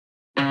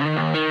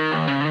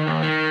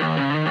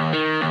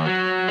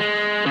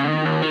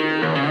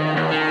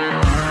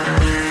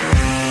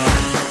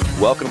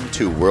Welcome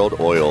to World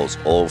Oil's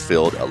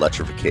Oilfield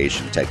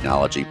Electrification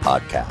Technology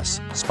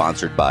Podcast,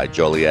 sponsored by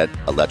Joliet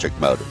Electric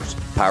Motors,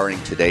 powering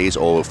today's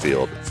oil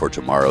field for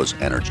tomorrow's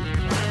energy.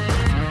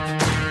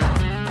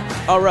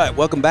 All right,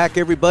 welcome back,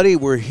 everybody.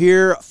 We're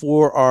here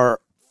for our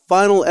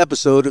final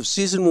episode of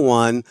Season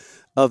 1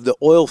 of the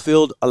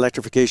Oilfield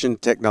Electrification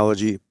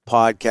Technology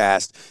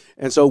Podcast.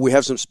 And so we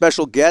have some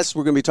special guests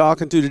we're going to be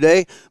talking to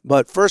today.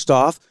 But first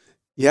off,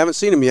 you haven't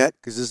seen him yet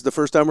because this is the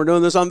first time we're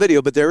doing this on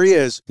video, but there he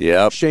is.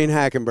 Yep. Shane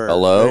Hackenberg.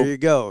 Hello. There you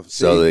go. See?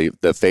 So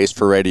the face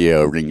for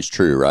radio rings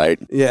true, right?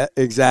 Yeah,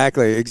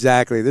 exactly.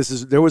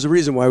 There was a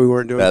reason why we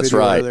weren't doing video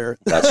earlier.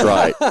 That's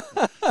right.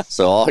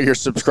 So all your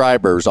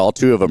subscribers, all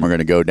two of them are going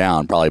to go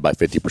down probably by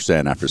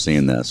 50% after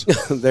seeing this.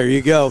 There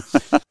you go.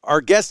 Our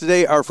guests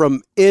today are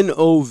from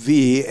NOV,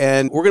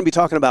 and we're going to be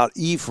talking about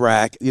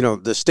e-frac,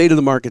 the state of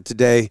the market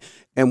today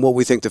and what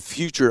we think the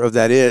future of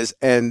that is.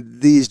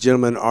 And these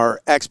gentlemen are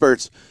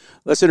experts.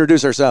 Let's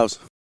introduce ourselves.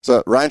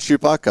 So, Ryan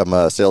Schupak, I'm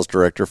a sales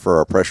director for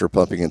our pressure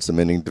pumping and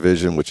cementing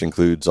division, which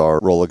includes our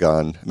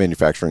Rollagon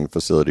manufacturing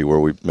facility where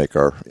we make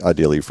our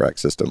ideal e-frac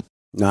system.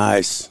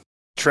 Nice.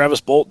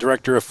 Travis Bolt,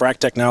 director of frac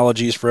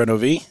technologies for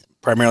NOV,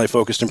 primarily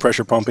focused in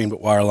pressure pumping,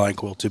 but wireline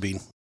coil tubing.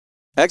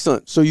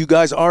 Excellent. So you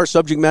guys are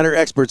subject matter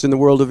experts in the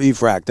world of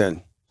e-frac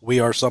then? We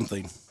are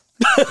something.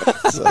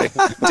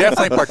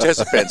 Definitely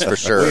participants for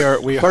sure.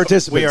 We are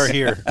participants. We are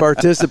here.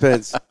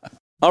 Participants.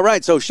 All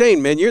right, so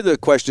Shane, man, you're the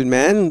question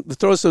man.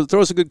 Throw us a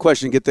good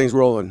question and get things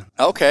rolling.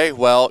 Okay,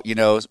 well,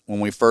 when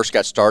we first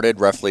got started,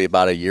 roughly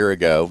about a year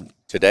ago,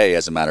 today,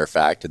 as a matter of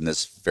fact, in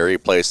this very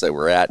place that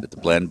we're at the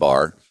Blend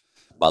Bar.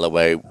 By the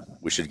way,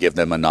 we should give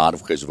them a nod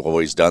because we've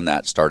always done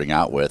that, starting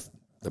out with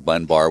the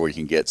Blend Bar where you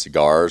can get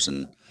cigars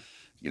and,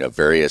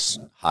 various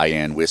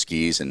high-end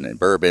whiskeys and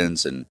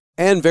bourbons. And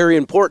very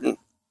important,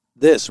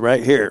 this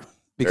right here.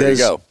 Because there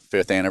you go,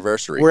 5th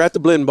anniversary. We're at the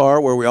Blend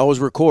Bar where we always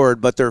record,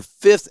 but their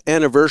 5th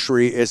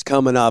anniversary is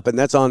coming up, and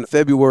that's on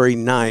February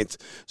 9th.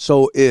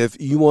 So if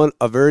you want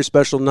a very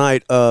special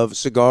night of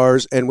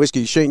cigars and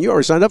whiskey, Shane, you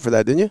already signed up for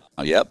that, didn't you?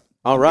 Oh, yep.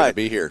 All right.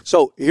 Be here.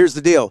 So here's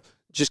the deal.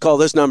 Just call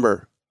this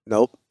number.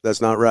 Nope, that's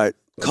not right.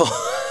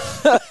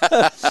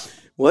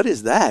 What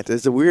is that?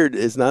 It's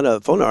not a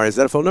phone number. Is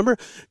that a phone number?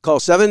 Call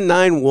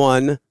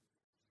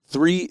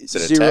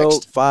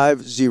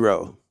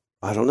 791-3050.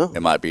 I don't know. It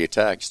might be a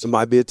text.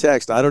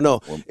 I don't know.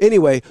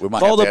 Anyway,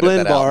 call the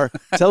Blend Bar.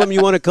 Tell them you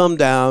want to come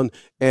down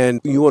and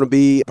you want to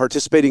be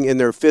participating in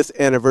their 5th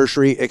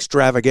anniversary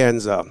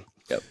extravaganza.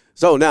 Yep.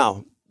 So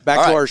now,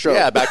 back to our show.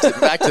 Yeah, back to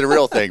the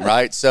real thing,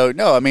 right? So,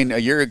 a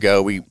year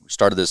ago, we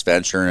started this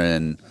venture,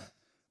 and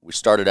we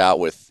started out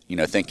with,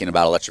 thinking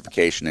about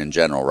electrification in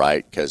general,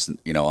 right? Because,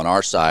 on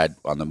our side,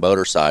 on the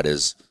motor side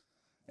and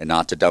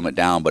not to dumb it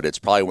down, but it's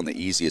probably one of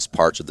the easiest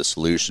parts of the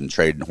solution,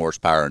 trading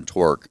horsepower and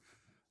torque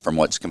from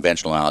what's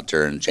conventional out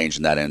there and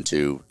changing that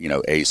into,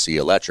 AC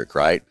electric,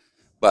 right?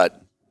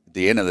 But at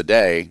the end of the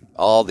day,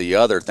 all the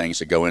other things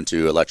that go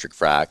into electric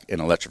frac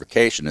and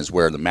electrification is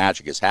where the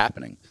magic is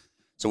happening.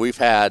 So we've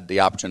had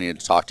the opportunity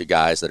to talk to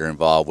guys that are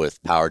involved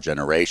with power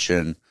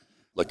generation,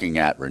 looking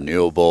at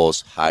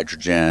renewables,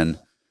 hydrogen,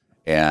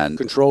 and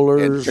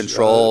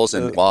controls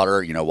and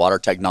water, water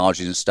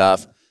technologies and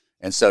stuff.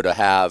 And so to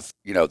have,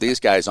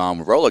 these guys on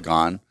with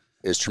Rollagon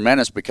is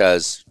tremendous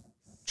because,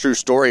 true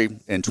story,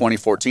 in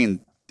 2014,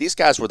 these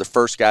guys were the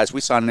first guys we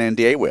signed an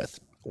NDA with.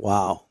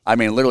 Wow. I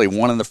mean, literally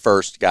one of the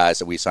first guys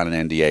that we signed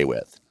an NDA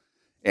with.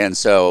 And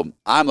so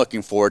I'm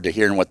looking forward to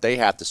hearing what they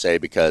have to say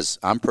because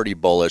I'm pretty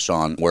bullish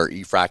on where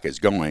e-frac is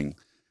going.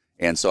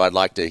 And so I'd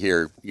like to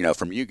hear,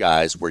 from you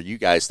guys where you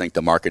guys think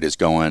the market is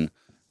going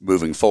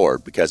moving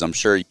forward, because I'm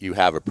sure you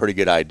have a pretty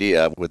good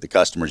idea with the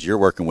customers you're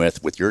working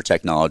with your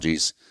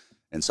technologies.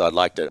 And so I'd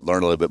like to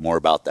learn a little bit more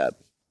about that.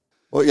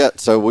 Well, yeah,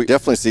 so we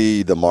definitely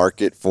see the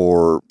market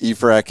for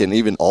e-frac and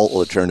even all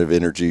alternative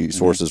energy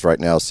sources right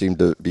now seem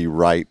to be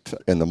ripe,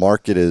 and the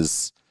market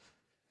is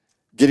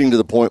getting to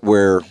the point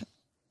where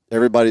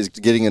everybody's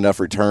getting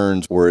enough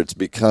returns where it's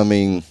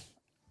becoming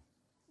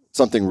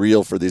something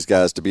real for these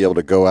guys to be able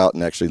to go out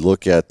and actually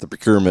look at the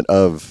procurement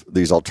of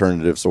these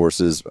alternative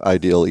sources,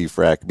 ideal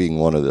e-frac being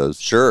one of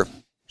those. Sure.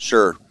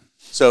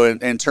 So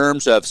in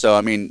terms of,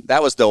 that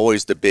was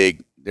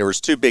there was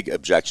two big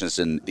objections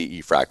in the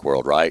e-frac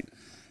world, right?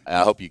 And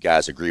I hope you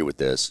guys agree with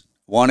this.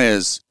 One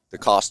is the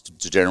cost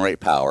to generate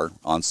power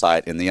on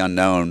site and the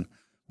unknown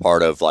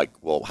part of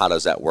how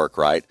does that work,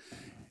 right?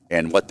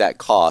 And what that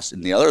costs.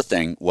 And the other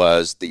thing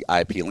was the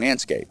IP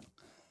landscape.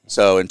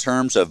 So in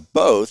terms of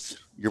both,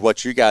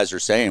 what you guys are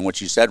saying, what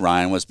you said,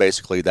 Ryan, was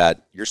basically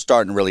that you're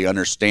starting to really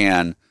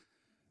understand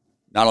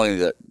not only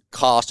the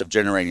cost of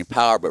generating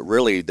power, but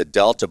really the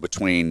delta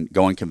between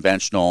going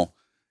conventional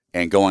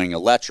and going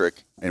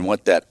electric and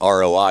what that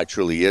ROI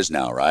truly is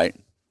now, right?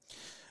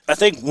 I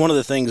think one of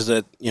the things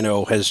that,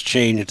 has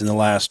changed in the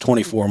last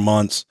 24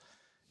 months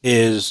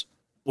is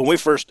when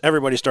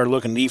everybody started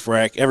looking at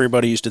e-frac,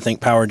 everybody used to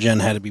think power gen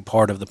had to be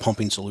part of the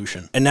pumping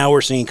solution. And now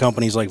we're seeing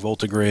companies like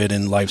VoltaGrid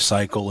and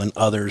Lifecycle and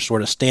others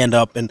sort of stand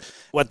up. And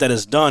what that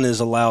has done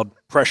is allowed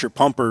pressure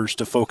pumpers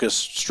to focus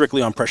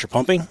strictly on pressure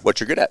pumping. What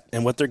you're good at.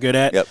 And what they're good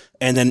at. Yep.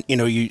 And then,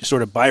 you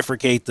sort of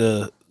bifurcate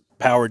the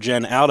power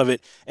gen out of it.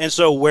 And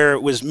so where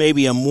it was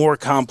maybe a more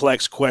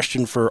complex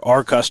question for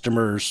our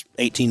customers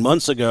 18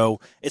 months ago,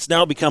 it's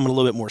now becoming a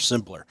little bit more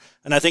simpler.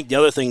 And I think the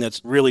other thing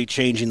that's really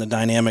changing the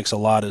dynamics a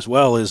lot as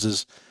well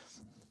is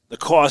the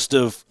cost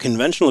of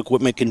conventional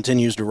equipment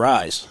continues to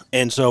rise.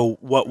 And so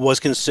what was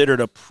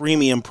considered a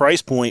premium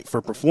price point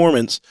for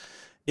performance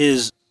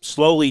is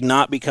slowly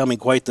not becoming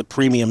quite the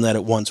premium that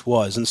it once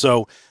was. And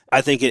so I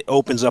think it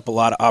opens up a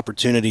lot of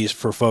opportunities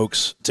for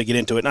folks to get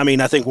into it. And I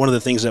mean, I think one of the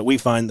things that we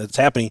find that's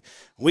happening,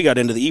 when we got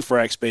into the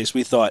e-frac space,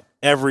 we thought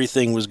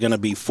everything was going to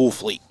be full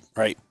fleet,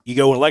 right? You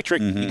go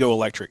electric, you go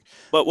electric.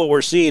 But what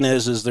we're seeing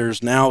is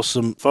there's now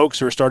some folks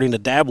who are starting to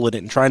dabble in it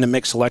and trying to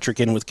mix electric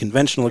in with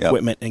conventional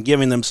equipment and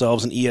giving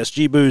themselves an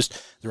ESG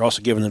boost. They're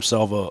also giving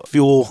themselves a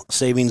fuel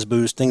savings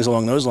boost, things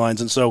along those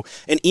lines. And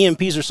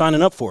EMPs are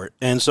signing up for it.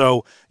 And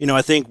so,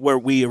 I think where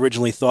we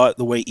originally thought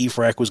the way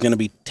e-frac was going to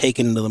be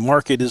taken into the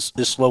market is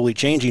slowly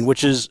changing,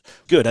 which is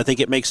good. I think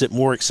it makes it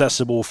more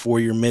accessible for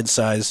your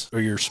mid-size or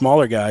your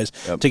smaller guys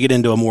to get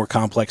into a more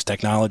complex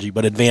technology,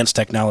 but advanced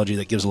technology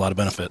that gives a lot of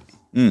benefit.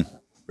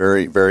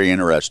 Very, very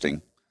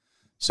interesting.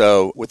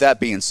 So with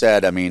that being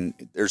said, I mean,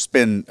 there's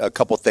been a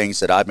couple things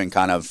that I've been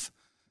kind of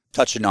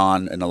touching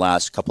on in the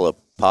last couple of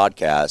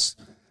podcasts.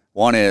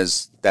 One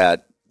is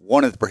that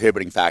one of the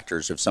prohibiting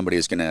factors if somebody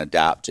is going to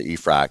adapt to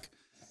e-frac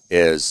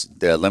is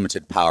the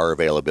limited power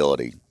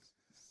availability,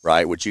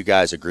 right? Would you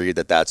guys agree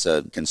that that's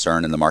a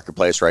concern in the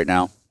marketplace right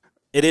now?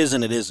 It is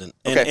and it isn't.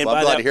 Okay, well,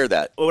 I'm glad to hear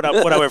that. What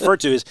I refer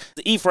to is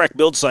the e-frac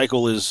build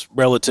cycle is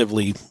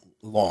relatively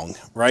long,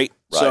 right?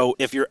 So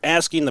if you're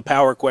asking the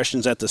power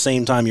questions at the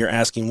same time you're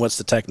asking what's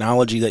the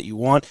technology that you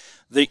want,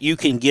 that you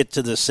can get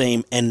to the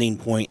same ending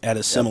point at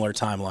a similar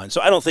timeline.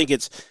 So I don't think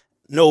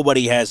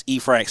nobody has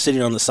e-frac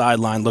sitting on the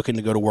sideline looking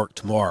to go to work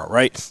tomorrow,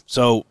 right?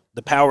 So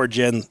the power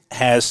gen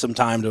has some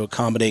time to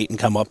accommodate and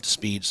come up to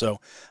speed. So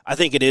I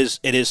think it is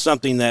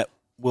something that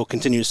we'll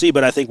continue to see,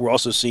 but I think we're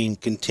also seeing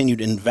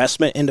continued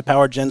investment into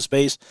power gen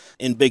space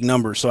in big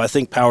numbers. So I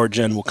think power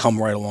gen will come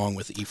right along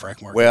with the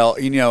e-frac market. Well,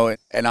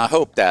 and I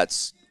hope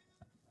that's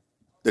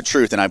the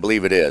truth, and I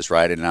believe it is,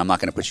 right? And I'm not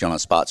going to put you on the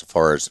spot so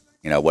far as,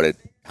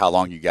 how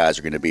long you guys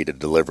are going to be to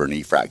deliver an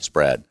e-frac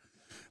spread.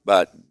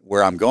 But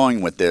where I'm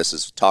going with this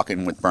is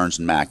talking with Burns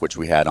and Mac, which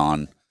we had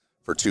on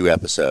for 2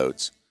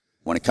 episodes,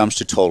 when it comes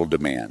to total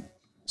demand.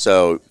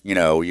 So,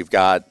 you've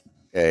got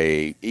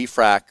a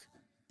e-frac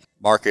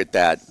market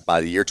that by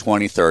the year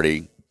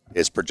 2030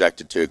 is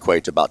projected to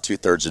equate to about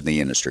 2/3 of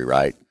the industry,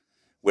 right?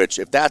 Which,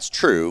 if that's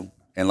true,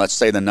 and let's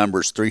say the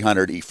number's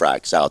 300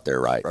 e-fracs out there,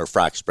 right, or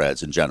frac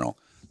spreads in general,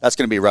 that's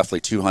going to be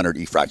roughly 200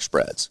 e-frac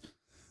spreads.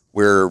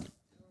 We're,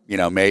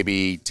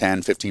 maybe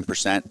 10,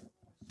 15%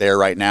 there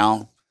right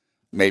now,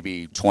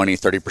 maybe 20,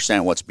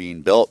 30% what's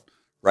being built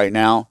right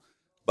now.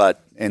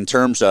 But in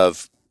terms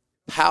of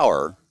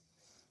power,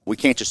 we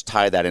can't just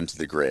tie that into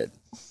the grid.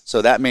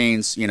 So that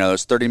means,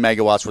 it's 30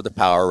 megawatts worth of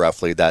power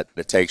roughly that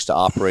it takes to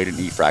operate an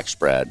e-frac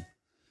spread.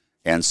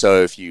 And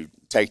so if you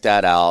take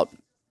that out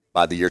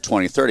by the year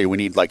 2030, we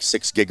need like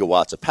 6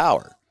 gigawatts of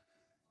power.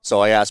 So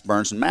I asked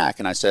Burns and Mac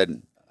and I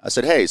said,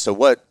 hey, so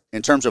what,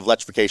 in terms of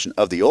electrification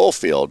of the oil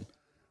field,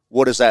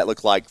 what does that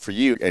look like for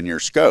you in your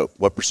scope?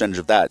 What percentage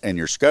of that in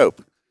your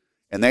scope?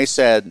 And they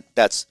said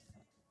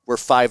we're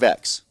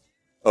 5X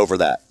over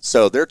that.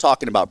 So they're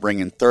talking about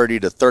bringing 30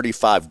 to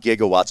 35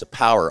 gigawatts of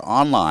power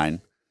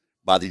online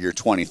by the year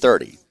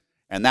 2030.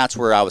 And that's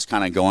where I was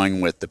kind of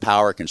going with the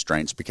power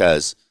constraints,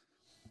 because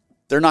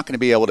they're not going to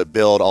be able to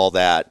build all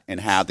that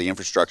and have the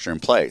infrastructure in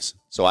place.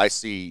 So I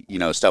see,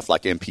 stuff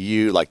like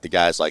MPU, like the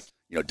guys like,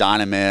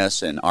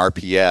 Dynamis and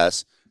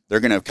RPS, they're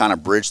going to kind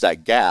of bridge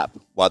that gap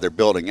while they're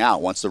building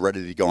out. Once they're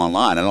ready to go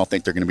online, I don't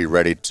think they're going to be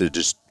ready to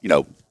just,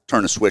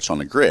 turn a switch on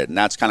the grid. And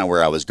that's kind of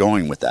where I was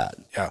going with that.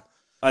 Yeah.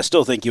 I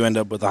still think you end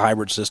up with a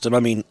hybrid system. I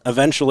mean,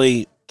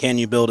 eventually, can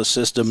you build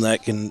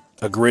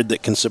a grid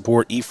that can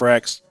support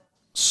e-fracs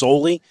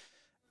solely?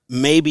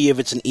 Maybe if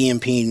it's an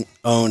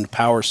EMP-owned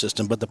power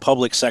system, but the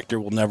public sector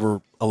will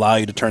never allow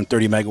you to turn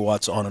 30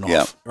 megawatts on and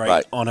off,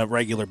 right, on a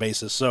regular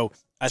basis. So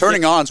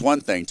turning on is one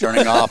thing,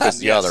 turning off is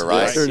the other,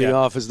 right? Turning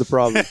off is the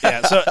problem.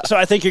 So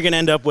I think you're going to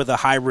end up with a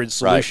hybrid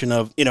solution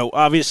of,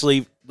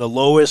 obviously the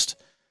lowest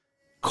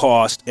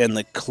cost and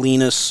the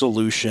cleanest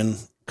solution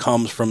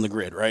comes from the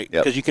grid, right?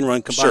 Because you can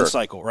run combined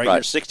cycle, right? You're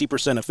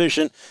 60%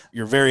 efficient.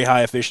 You're very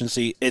high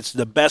efficiency. It's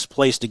the best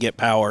place to get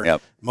power,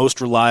 most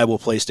reliable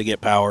place to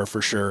get power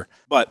for sure.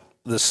 But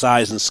the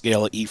size and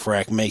scale of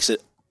e-frac makes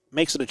it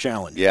a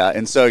challenge. Yeah,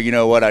 and so you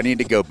know what? I need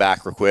to go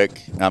back real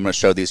quick. I'm going to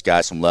show these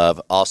guys some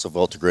love. Also,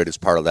 VoltaGrid is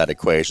part of that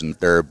equation.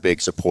 They're a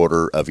big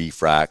supporter of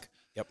e-frac.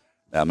 Yep.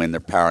 I mean, they're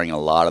powering a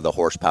lot of the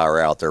horsepower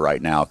out there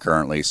right now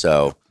currently.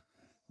 So,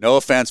 no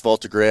offense,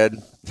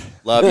 VoltaGrid.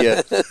 Love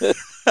you.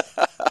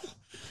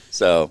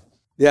 So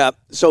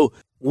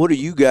What do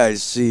you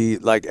guys see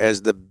like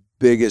as the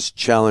biggest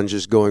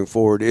challenges going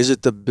forward? Is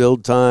it the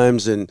build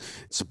times and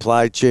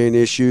supply chain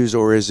issues,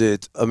 or is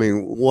it,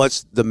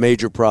 what's the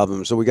major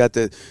problem? So we got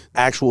the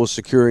actual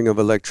securing of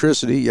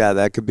electricity. Yeah,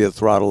 that could be a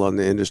throttle on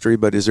the industry,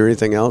 but is there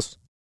anything else?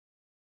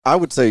 I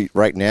would say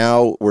right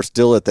now we're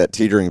still at that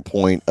teetering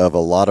point of a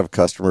lot of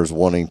customers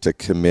wanting to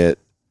commit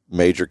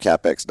major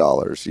CapEx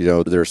dollars.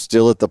 They're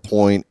still at the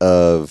point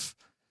of,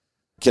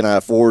 can I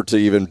afford to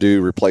even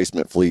do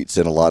replacement fleets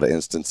in a lot of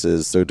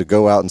instances? So to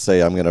go out and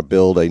say, I'm going to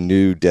build a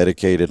new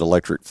dedicated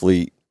electric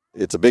fleet,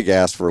 it's a big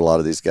ask for a lot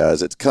of these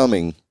guys. It's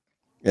coming,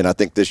 and I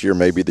think this year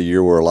may be the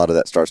year where a lot of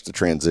that starts to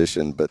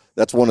transition. But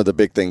that's one of the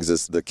big things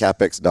is the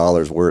CapEx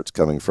dollars, where it's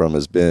coming from,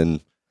 has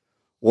been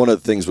one of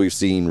the things we've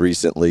seen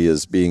recently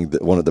as being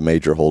one of the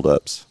major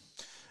holdups.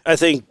 I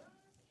think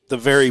the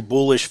very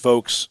bullish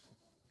folks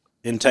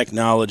in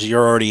technology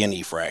are already in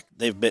e-frac.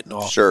 They've bitten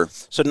off. Sure.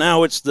 So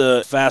now it's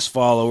the fast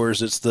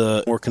followers, it's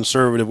the more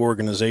conservative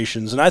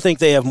organizations, and I think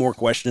they have more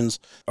questions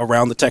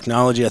around the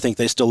technology. I think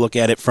they still look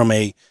at it from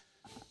a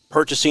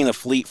purchasing a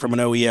fleet from an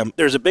OEM.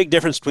 There's a big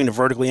difference between a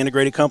vertically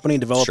integrated company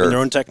developing their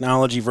own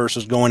technology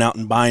versus going out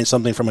and buying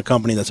something from a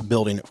company that's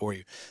building it for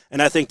you.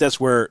 And I think that's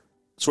where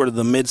sort of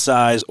the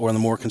mid-size or the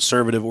more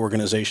conservative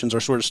organizations are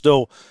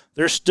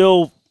they're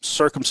still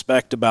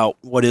circumspect about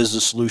what is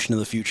the solution of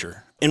the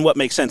future and what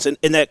makes sense. And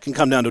that can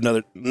come down to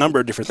another number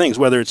of different things,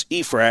 whether it's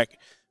e-frac,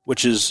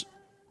 which is,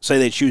 say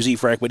they choose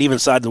e-frac, but even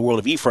inside the world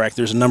of e-frac,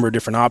 there's a number of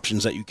different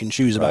options that you can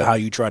choose about how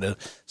you try to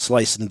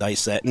slice and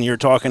dice that. And you're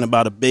talking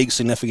about a big,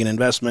 significant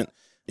investment,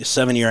 a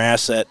 7-year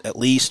asset, at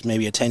least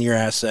maybe a 10-year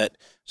asset.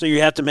 So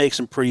you have to make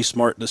some pretty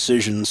smart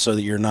decisions so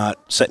that you're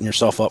not setting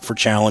yourself up for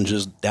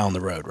challenges down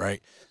the road,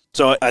 right?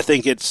 So I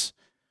think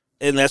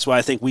and that's why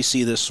I think we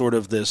see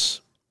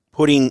this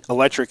putting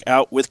electric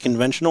out with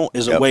conventional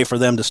is a way for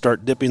them to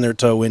start dipping their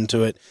toe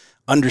into it,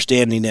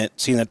 understanding it,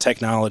 seeing that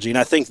technology. And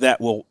I think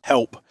that will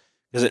help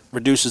because it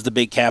reduces the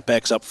big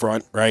CapEx up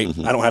front, right?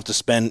 Mm-hmm. I don't have to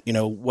spend,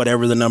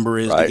 whatever the number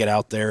is to get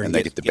out there and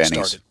get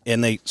started.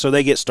 And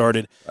they get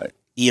started. Right.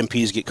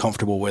 EMPs get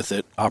comfortable with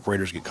it.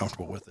 Operators get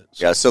comfortable with it.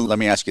 So. Yeah. So let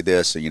me ask you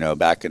this,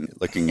 back in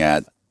looking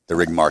at the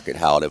rig market,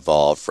 how it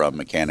evolved from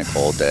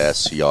mechanical to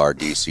SCR,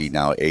 DC,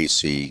 now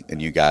AC, and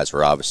you guys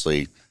were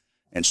obviously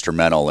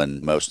instrumental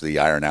in most of the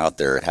iron out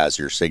there. It has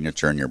your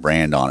signature and your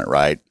brand on it,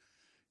 right?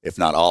 If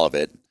not all of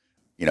it,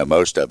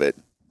 most of it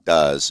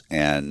does.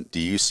 And do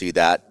you see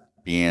that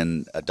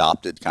being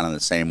adopted kind of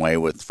the same way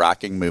with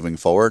fracking moving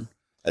forward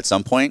at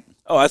some point?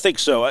 Oh, I think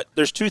so.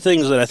 There's two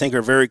things that I think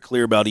are very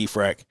clear about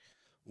e-frac.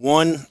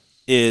 One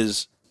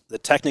is the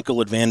technical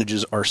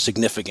advantages are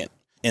significant.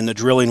 In the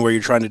drilling where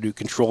you're trying to do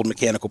controlled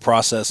mechanical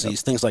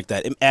processes, things like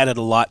that, it added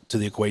a lot to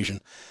the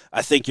equation.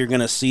 I think you're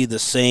going to see the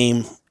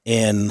same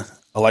in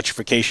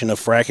electrification of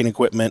fracking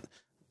equipment,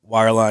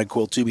 wireline,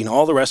 coiled tubing,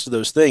 all the rest of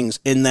those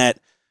things, in that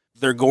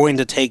they're going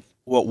to take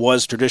what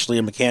was traditionally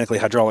a mechanically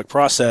hydraulic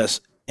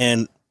process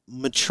and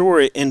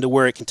mature it into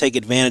where it can take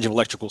advantage of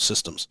electrical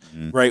systems,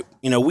 right?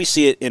 We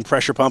see it in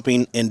pressure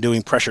pumping and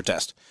doing pressure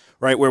test,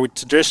 right? Where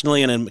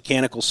traditionally in a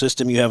mechanical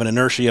system, you have an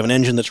inertia, you have an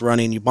engine that's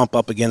running, you bump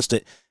up against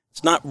it.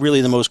 It's not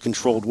really the most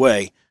controlled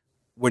way.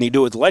 When you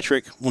do it with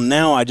electric, well,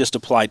 now I just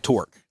apply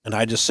torque, and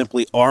I just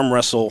simply arm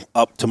wrestle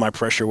up to my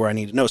pressure where I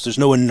need to know. So there's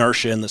no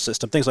inertia in the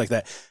system, things like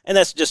that. And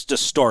that's just a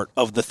start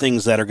of the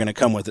things that are going to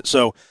come with it.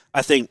 So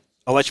I think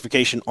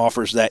electrification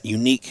offers that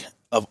unique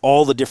of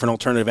all the different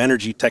alternative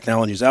energy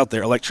technologies out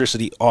there.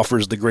 Electricity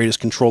offers the greatest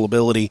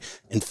controllability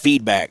and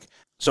feedback.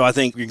 So I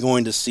think you're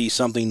going to see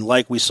something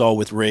like we saw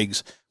with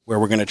rigs where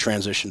we're going to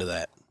transition to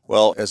that.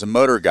 Well, as a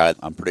motor guy,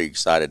 I'm pretty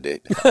excited to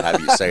have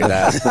you say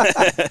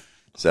that.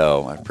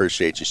 So I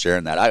appreciate you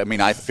sharing that.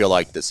 I feel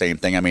like the same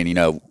thing.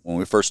 When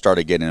we first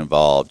started getting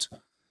involved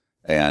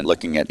and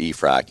looking at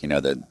e-frac,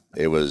 that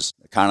it was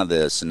kind of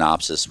the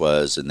synopsis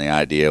was, and the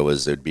idea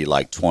was it'd be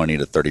like 20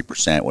 to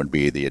 30% would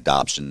be the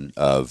adoption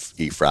of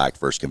e-frac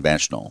versus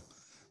conventional.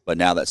 But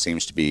now that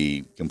seems to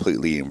be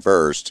completely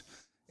inversed.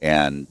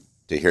 And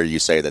to hear you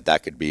say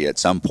that could be at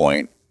some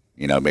point,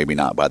 maybe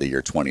not by the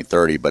year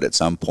 2030, but at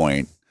some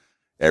point,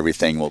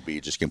 everything will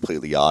be just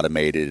completely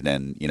automated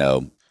and,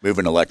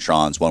 moving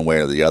electrons one way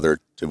or the other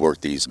to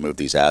move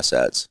these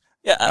assets,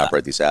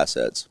 operate these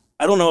assets.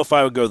 I don't know if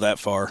I would go that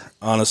far,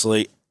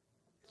 honestly.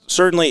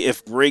 Certainly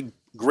if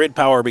grid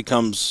power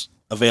becomes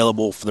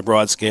available for the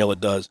broad scale, it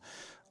does.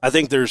 I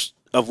think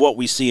of what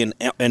we see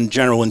in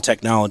general in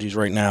technologies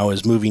right now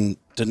is moving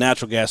to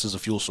natural gas as a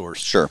fuel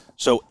source. Sure.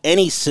 So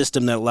any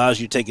system that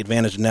allows you to take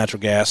advantage of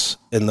natural gas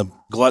and the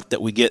glut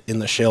that we get in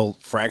the shale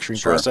fracturing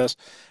process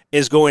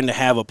is going to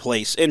have a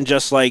place. And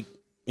just like,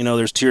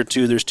 there's tier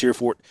 2, there's tier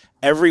 4.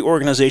 Every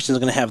organization is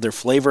going to have their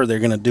flavor. They're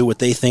going to do what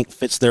they think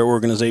fits their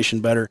organization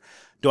better.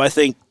 Do I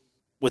think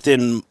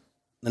within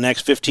the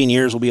next 15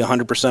 years will be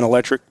 100%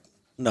 electric?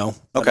 No,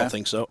 I don't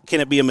think so. Can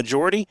it be a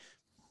majority?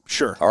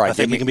 Sure. All right, I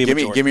think it can be a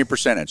majority. Give me a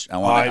percentage. I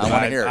want to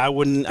hear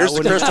it. Here's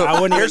the crystal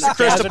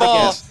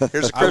ball.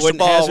 Here's the crystal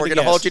ball. We're going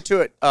to hold you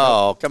to it.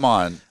 Oh, come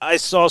on. I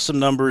saw some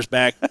numbers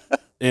back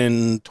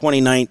in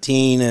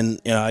 2019,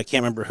 and I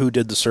can't remember who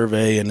did the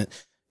survey, and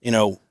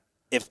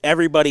if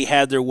everybody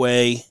had their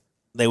way,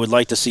 they would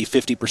like to see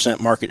 50%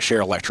 market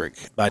share electric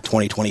by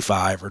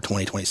 2025 or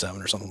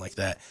 2027 or something like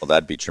that. Well,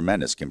 that'd be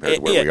tremendous compared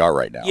to where we are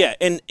right now. Yeah,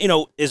 and,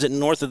 is it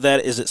north of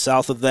that? Is it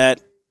south of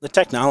that? The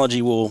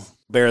technology will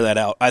bear that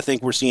out. I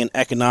think we're seeing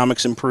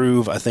economics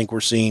improve. I think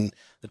we're seeing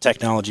the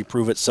technology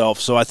prove itself.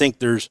 So I think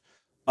there's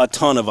a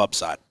ton of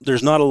upside.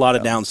 There's not a lot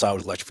of downside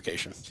with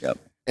electrification. Yep.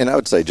 And I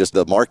would say just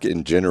the market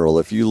in general,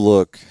 if you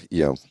look,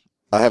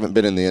 I haven't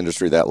been in the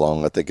industry that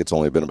long. I think it's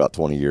only been about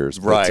 20 years.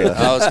 Right.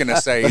 I was going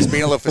to say, he's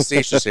being a little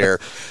facetious here.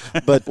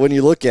 But when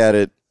you look at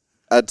it,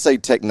 I'd say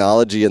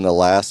technology in the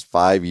last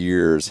 5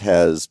 years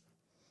has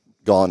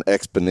gone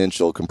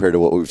exponential compared to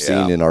what we've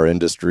seen in our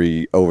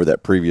industry over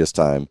that previous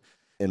time.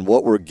 And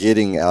what we're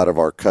getting out of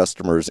our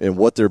customers and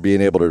what they're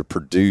being able to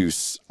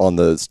produce on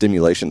the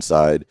stimulation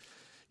side,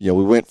 we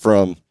went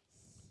from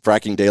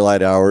fracking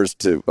daylight hours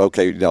to,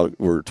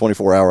 we're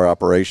 24-hour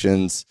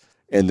operations.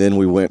 And then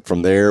we went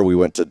from there, we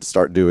went to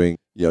start doing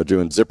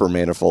zipper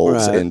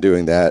manifolds and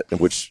doing that,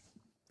 which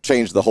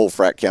changed the whole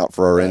frac count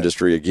for our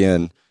industry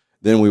again.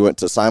 Then we went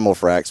to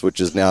simul-fracs,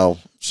 which is now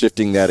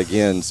shifting that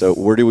again. So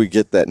where do we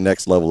get that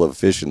next level of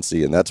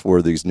efficiency? And that's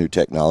where these new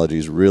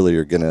technologies really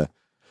are going to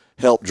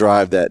help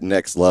drive that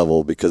next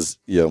level, because,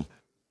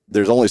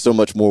 there's only so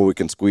much more we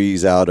can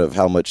squeeze out of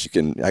how much you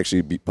can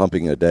actually be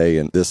pumping a day.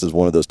 And this is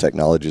one of those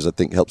technologies I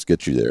think helps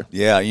get you there.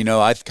 Yeah.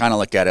 I kind of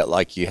look at it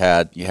like you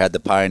had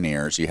the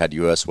pioneers, you had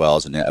US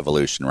Wells and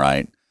Evolution,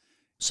 right?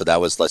 So that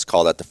was, let's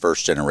call that the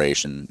first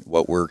generation.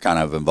 What we're kind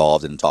of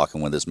involved in talking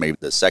with is maybe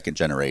the second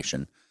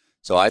generation.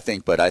 So I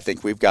think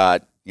we've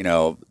got,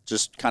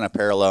 just kind of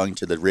paralleling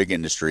to the rig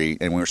industry,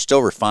 and we're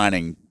still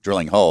refining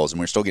drilling holes, and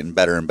we're still getting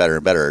better and better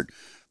and better at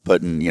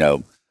putting,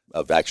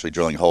 of actually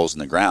drilling holes in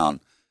the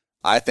ground.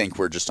 I think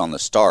we're just on the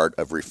start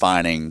of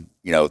refining,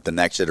 the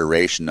next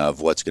iteration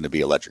of what's going to be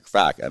electric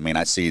frac. I mean,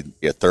 I see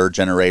a third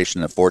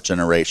generation, a fourth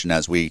generation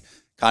as we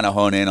kind of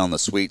hone in on the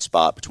sweet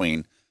spot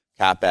between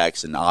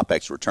CapEx and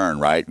OpEx return,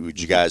 right? Would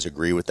you guys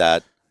agree with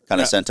that kind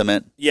of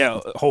sentiment?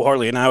 Yeah,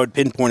 wholeheartedly. And I would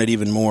pinpoint it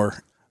even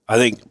more. I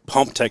think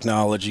pump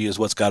technology is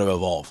what's got to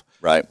evolve.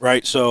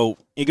 Right. So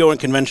you go in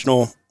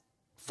conventional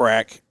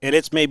frac, and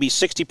it's maybe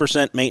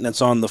 60%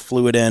 maintenance on the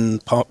fluid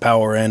end, pump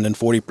power end, and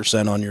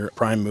 40% on your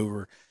prime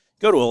mover.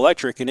 Go to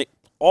electric, and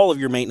all of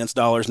your maintenance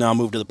dollars now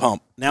move to the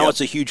pump. Now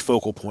it's a huge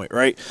focal point,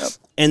 right? Yep.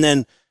 And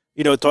then,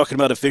 talking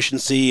about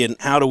efficiency and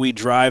how do we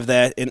drive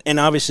that. And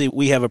obviously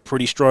we have a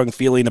pretty strong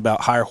feeling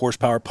about higher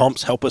horsepower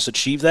pumps help us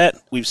achieve that.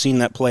 We've seen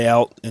that play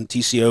out in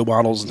TCO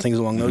models and things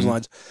along those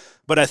lines.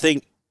 But I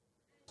think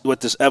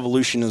what this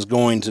evolution is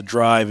going to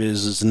drive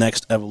is the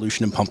next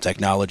evolution in pump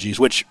technologies,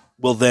 which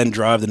will then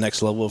drive the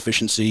next level of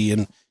efficiency.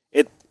 And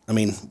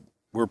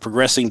we're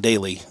progressing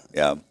daily.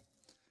 Yeah.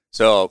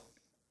 So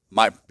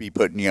might be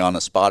putting you on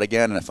the spot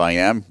again, and if I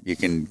am, you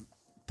can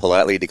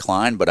politely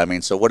decline. But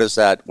so what is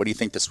that? What do you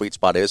think the sweet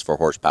spot is for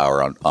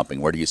horsepower on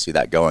pumping? Where do you see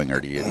that going, or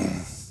do you?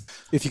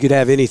 If you could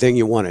have anything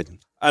you wanted,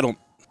 I don't.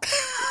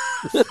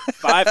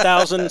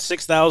 5,000,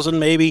 6,000,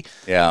 maybe.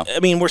 Yeah.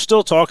 We're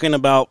still talking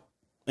about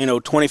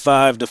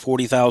 25 to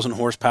 40,000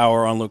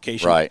 horsepower on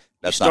location. Right.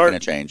 That's not going to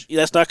change.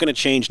 That's not going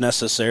to change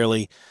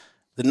necessarily.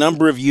 The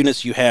number of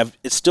units you have,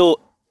 it's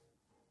still.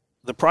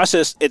 The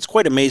process, it's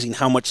quite amazing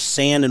how much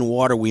sand and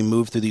water we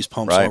move through these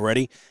pumps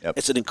already. Yep.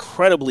 It's an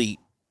incredibly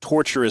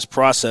torturous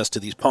process to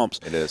these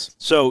pumps. It is.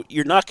 So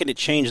you're not going to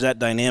change that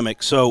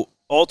dynamic. So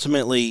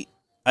ultimately,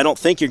 I don't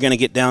think you're going to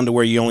get down to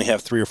where you only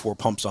have 3 or 4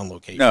 pumps on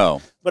location.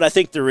 No. But I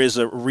think there is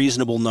a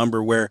reasonable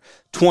number where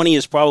 20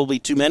 is probably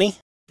too many.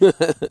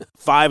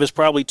 5 is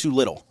probably too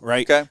little,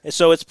 right? Okay. And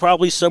so it's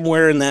probably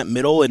somewhere in that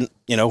middle, and,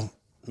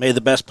 may the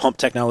best pump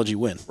technology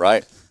win.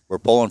 Right. We're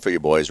pulling for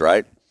you boys,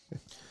 right?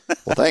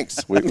 Well,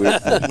 thanks. We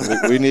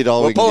need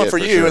all we're we can pulling get for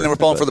you, sure. and then we're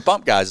pulling for the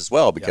pump guys as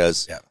well,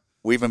 because Yeah.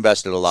 we've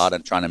invested a lot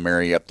in trying to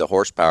marry up the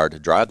horsepower to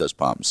drive those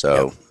pumps.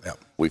 So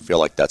we feel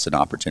like that's an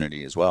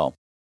opportunity as well.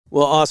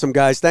 Well, awesome,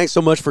 guys. Thanks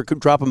so much for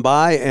dropping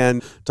by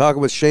and talking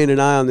with Shane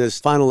and I on this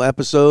final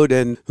episode.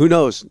 And who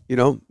knows,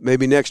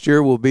 maybe next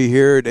year we'll be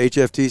here at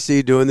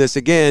HFTC doing this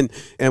again,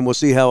 and we'll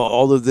see how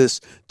all of this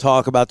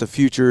talk about the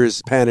future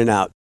is panning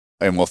out.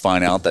 And we'll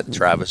find out that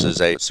Travis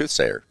is a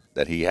soothsayer,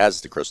 that he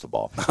has the crystal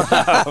ball.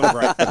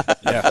 Right.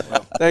 Yeah.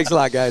 Well, thanks a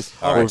lot, guys.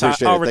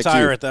 I'll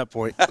retire at that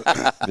point.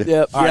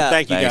 Yep. All right.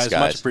 Thank you, Thanks, guys.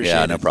 Much appreciated.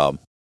 Yeah, no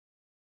problem.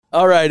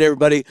 All right,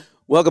 everybody.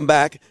 Welcome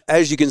back.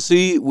 As you can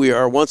see, we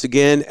are once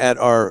again at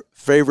our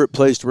favorite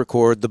place to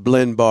record, the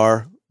Blend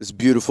Bar. It's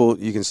beautiful.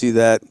 You can see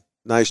that.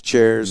 Nice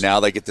chairs. Now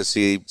they get to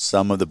see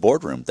some of the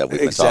boardroom that we've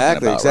been talking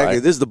about. Exactly.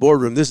 Right? This is the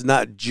boardroom. This is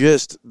not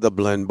just the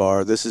Blend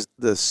Bar. This is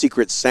the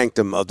secret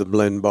sanctum of the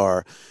Blend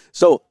Bar.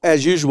 So,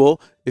 as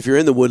usual, if you're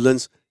in the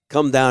Woodlands,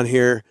 come down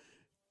here.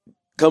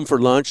 Come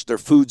for lunch. Their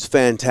food's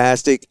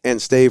fantastic.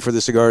 And stay for the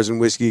cigars and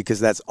whiskey,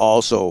 because that's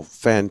also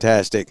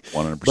fantastic.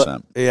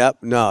 100%.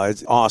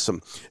 It's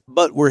awesome.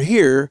 But we're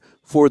here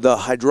for the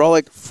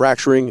Hydraulic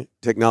Fracturing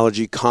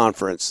Technology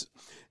Conference,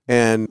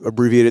 and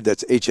abbreviated,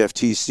 that's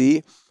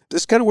HFTC.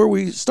 This is kind of where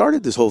we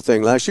started this whole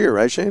thing last year,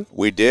 right, Shane?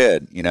 We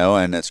did,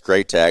 and it's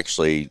great to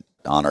actually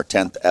on our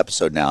 10th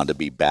episode now to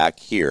be back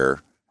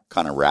here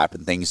kind of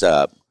wrapping things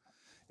up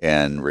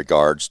in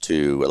regards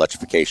to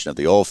electrification of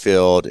the oil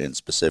field and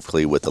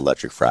specifically with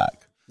electric frac.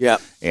 Yeah.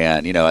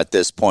 And, at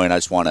this point, I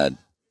just want to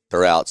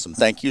throw out some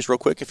thank yous real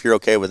quick if you're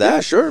okay with that. Yeah,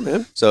 sure,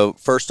 man. So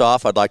first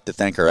off, I'd like to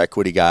thank our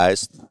equity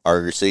guys,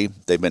 Argosy.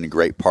 They've been a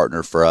great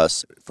partner for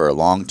us for a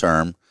long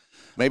term,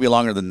 maybe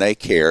longer than they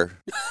care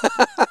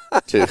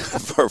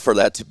for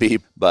that to be.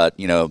 But,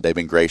 they've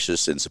been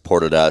gracious and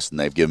supported us, and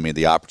they've given me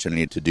the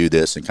opportunity to do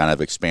this and kind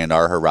of expand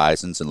our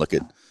horizons and look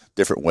at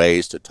different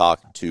ways to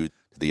talk to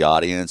the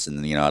audience.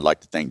 And, I'd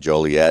like to thank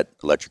Joliet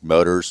Electric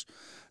Motors,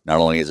 not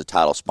only as a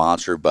title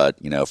sponsor, but,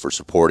 for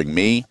supporting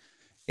me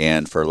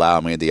and for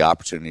allowing me the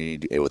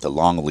opportunity with a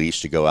long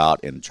leash to go out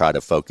and try to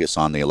focus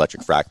on the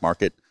electric frac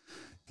market.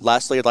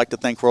 Lastly, I'd like to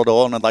thank World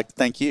Oil, and I'd like to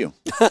thank you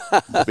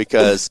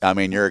because,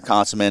 you're a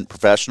consummate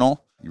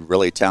professional. You're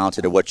really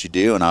talented at what you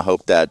do, and I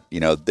hope that,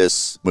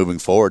 this moving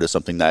forward is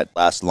something that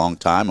lasts a long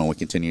time, and we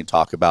continue to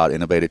talk about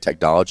innovative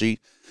technology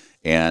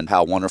and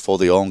how wonderful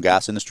the oil and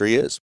gas industry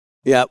is.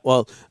 Yeah,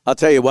 well, I'll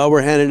tell you, while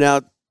we're handing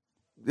out,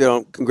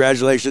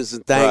 congratulations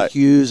and thank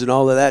yous and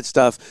all of that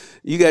stuff,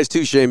 you guys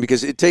too, Shane,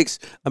 because it takes,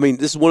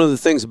 this is one of the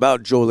things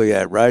about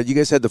Joliet, right? You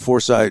guys had the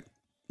foresight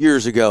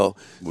years ago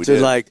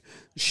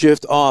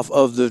shift off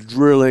of the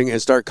drilling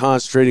and start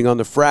concentrating on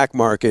the frac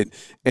market.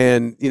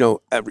 And,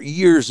 after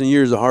years and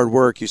years of hard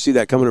work, you see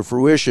that coming to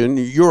fruition,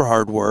 your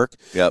hard work.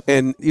 Yep.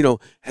 And,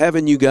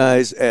 having you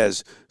guys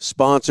as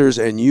sponsors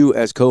and you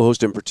as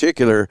co-host in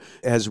particular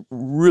has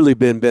really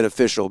been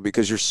beneficial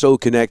because you're so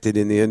connected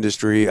in the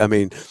industry.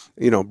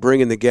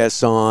 Bringing the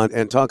guests on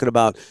and talking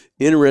about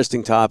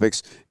interesting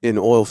topics in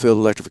oil field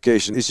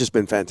electrification. It's just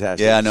been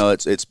fantastic. Yeah, no,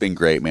 it's been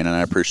great, man. And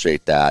I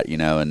appreciate that,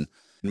 and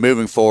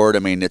moving forward,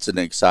 it's an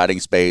exciting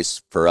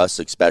space for us,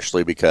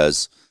 especially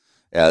because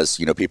as,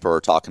 people are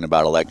talking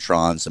about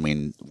electrons.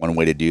 One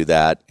way to do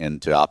that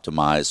and to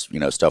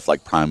optimize, stuff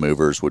like prime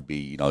movers would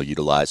be,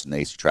 utilizing the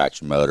AC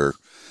traction motor.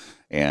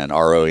 And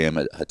our OEM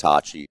at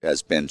Hitachi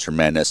has been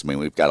tremendous.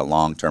 We've got a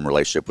long-term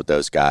relationship with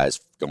those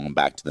guys going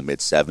back to the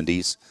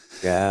mid-'70s.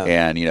 Yeah.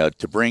 And,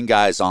 to bring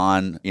guys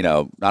on,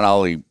 not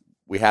only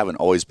we haven't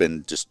always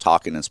been just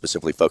talking and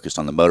specifically focused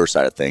on the motor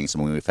side of things.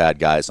 We've had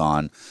guys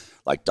on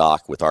like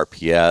Doc with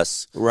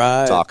RPS,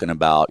 right, talking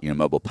about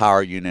mobile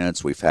power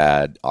units. We've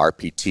had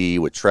RPT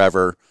with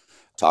Trevor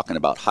talking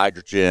about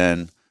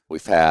hydrogen.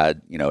 We've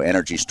had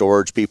energy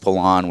storage people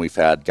on. We've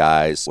had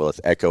guys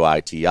with Echo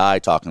ITI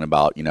talking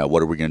about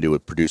what are we going to do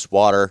with produced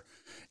water,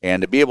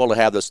 and to be able to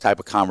have those type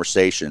of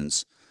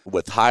conversations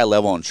with high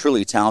level and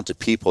truly talented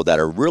people that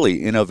are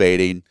really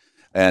innovating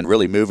and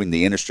really moving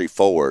the industry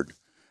forward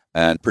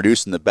and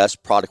producing the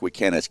best product we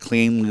can as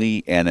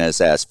cleanly and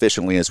as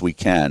efficiently as we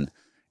can.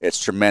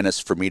 It's tremendous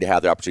for me to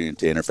have the opportunity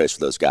to interface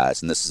with those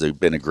guys, and this has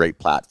been a great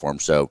platform.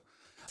 So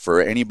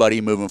for anybody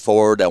moving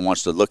forward that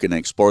wants to look and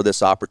explore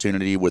this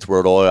opportunity with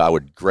World Oil, I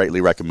would greatly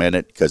recommend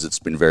it because it's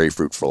been very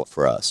fruitful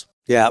for us.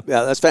 Yeah,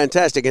 that's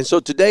fantastic. And so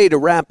today, to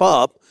wrap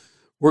up,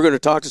 we're going to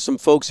talk to some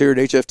folks here at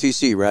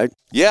HFTC, right?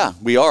 Yeah,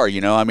 we are.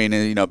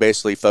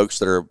 Basically folks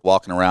that are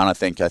walking around. I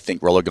think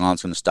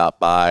Rolligon's going to stop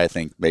by. I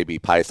think maybe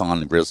Python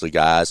and Grizzly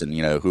guys, and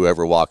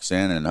whoever walks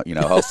in, and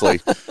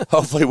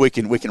hopefully we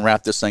can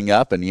wrap this thing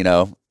up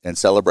and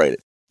celebrate it.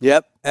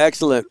 Yep,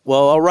 excellent.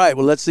 Well, all right.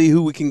 Well, let's see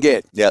who we can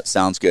get. Yep,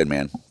 sounds good,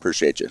 man.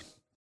 Appreciate you.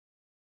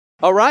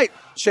 All right,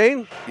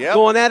 Shane, yep.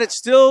 Going at it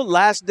still.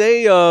 Last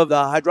day of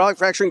the Hydraulic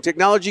Fracturing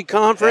Technology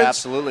Conference.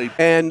 Absolutely.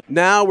 And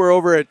now we're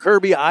over at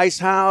Kirby Ice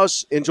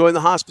House, enjoying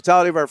the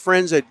hospitality of our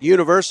friends at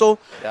Universal.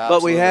 Yeah,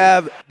 but we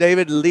have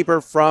David Leeper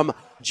from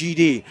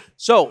GD.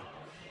 So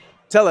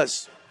tell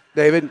us,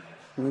 David,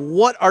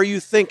 what are you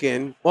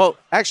thinking? Well,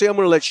 actually, I'm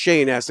going to let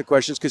Shane ask the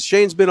questions because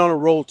Shane's been on a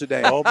roll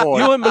today. Oh, boy.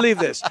 You wouldn't believe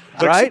this,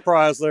 Big right?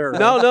 surprise there.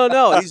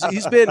 No.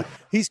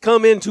 He's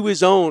come into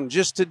his own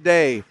just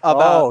today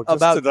about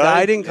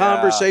guiding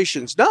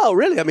conversations. No,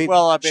 really.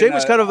 Shane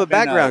was kind of a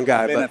background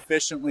guy. I've been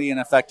efficiently and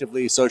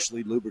effectively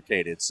socially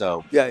lubricated.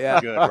 So yeah.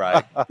 Good,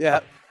 right? Yeah.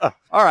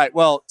 All right.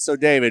 Well, so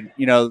David,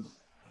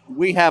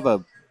 we have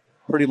a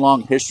pretty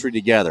long history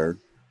together.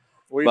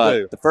 We but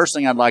do. The first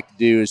thing I'd like to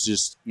do is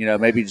just,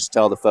 maybe just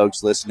tell the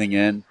folks listening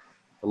in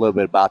a little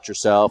bit about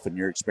yourself and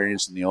your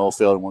experience in the oil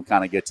field, and we'll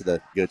kind of get to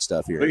the good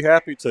stuff here. Be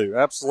happy to.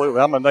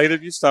 Absolutely. I'm a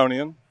native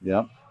Houstonian.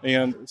 Yeah.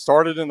 And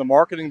started in the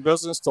marketing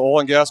business to oil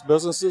and gas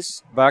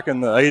businesses back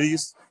in the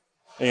 80s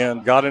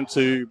and got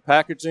into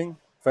packaging,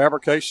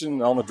 fabrication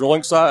on the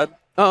drilling side.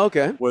 Oh,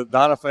 okay. With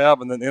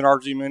Dynafab and then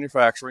NRG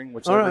Manufacturing,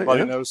 which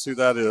everybody knows who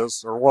that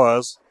is or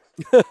was.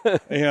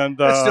 And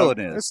It's still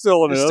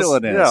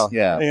an is.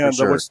 Yeah. And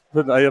sure. was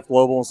put in AF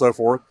Global and so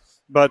forth.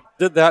 But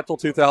did that till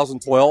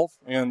 2012.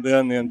 And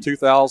then in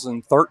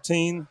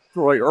 2013,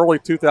 early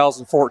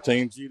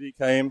 2014, GD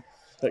came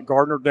at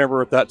Gardner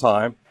Denver at that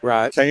time.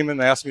 Right. Came and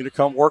asked me to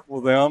come work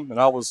with them.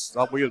 And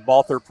we had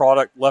bought their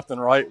product left and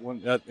right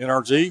at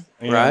NRG.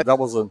 And right. That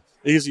was an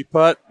easy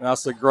putt. And I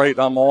said, great,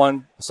 I'm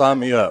on. Sign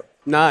me up.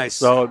 Nice.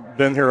 So I've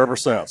been here ever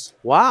since.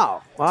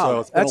 Wow.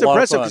 So it's been That's a lot of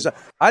impressive fun.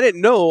 because I didn't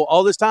know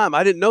all this time.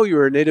 I didn't know you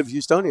were a native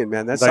Houstonian,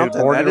 man. That's Native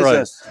something. born That and is,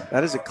 raised.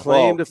 that is a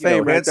claim to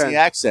fame right hence the there.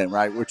 accent,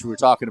 right, which we were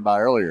talking about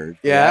earlier.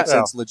 The Yeah.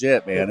 accent's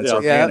legit, man. It's Yeah.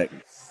 organic.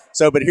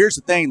 So, but here's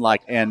the thing,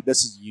 like, and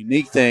this is a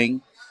unique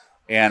thing,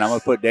 and I'm going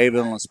to put David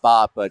on the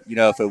spot, but,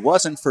 if it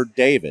wasn't for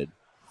David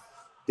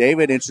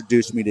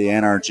introduced me to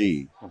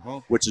NRG,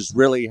 which is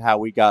really how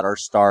we got our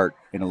start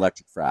in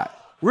electric frac.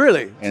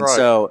 Really? And right.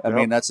 so, I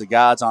mean, that's the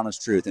God's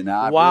honest truth. And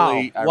I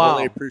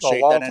really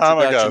appreciate A long that time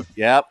introduction. ago.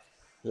 Yep.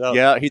 Yeah.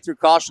 Yeah, he threw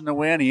caution to the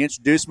wind. He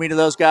introduced me to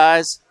those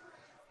guys,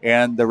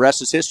 and the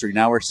rest is history.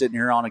 Now we're sitting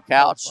here on a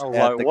couch I was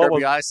at like, the what Kirby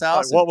was- Ice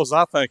House. What was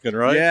I thinking,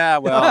 right? Yeah,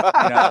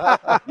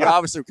 well, you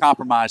obviously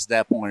compromised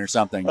at that point or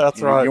something.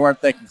 That's You right. You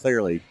weren't thinking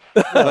clearly.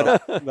 No.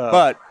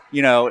 But,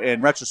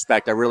 in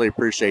retrospect, I really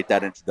appreciate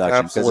that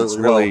introduction because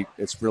Absolutely.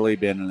 it's really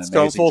been an It's amazing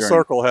gone full journey.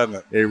 circle, hasn't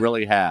it? It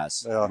really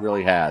has. Yeah. It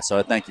really has. So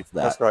I thank you for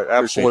that. That's right. Appreciate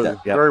Absolutely.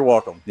 that. Yep. Very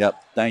welcome.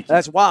 Yep. Thank you.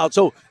 That's wild.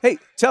 So, hey,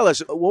 tell us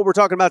what we're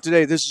talking about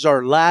today. This is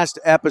our last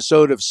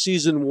episode of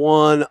season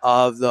 1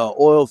 of the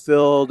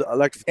oilfield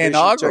electrification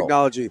Inaugural.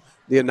 technology,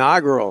 the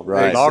inaugural.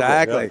 Right.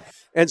 Exactly. Inaugural,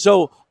 And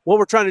so, what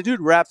we're trying to do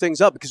to wrap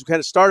things up, because we kind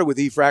of started with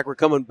EFRAC, we're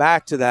coming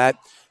back to that.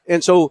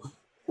 And so,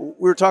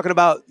 we're talking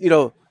about,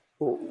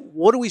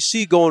 what do we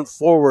see going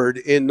forward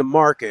in the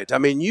market? I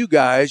mean, you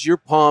guys, your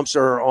pumps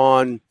are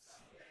on,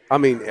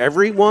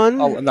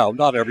 everyone? Oh, no,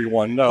 not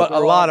everyone. No, But a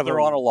they're lot on, of they're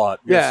them. on a lot.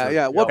 Yeah, Yes, sir.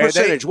 yeah. What Hey,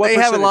 percentage? What they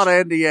have a percentage? lot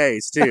of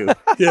NDAs too.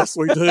 Yes,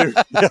 we do.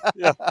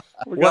 Yeah.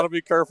 We got to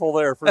be careful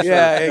there for sure.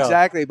 Yeah,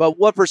 exactly. But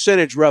what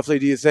percentage roughly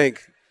do you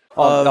think?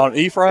 On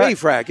EFRAC?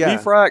 EFRAC, yeah.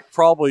 EFRAC,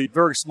 probably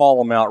very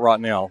small amount right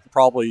now,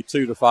 probably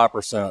 2 to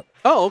 5%.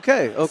 Oh,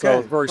 okay.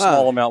 So very Wow.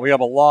 small amount. We have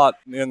a lot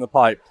in the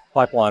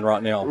pipeline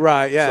right now.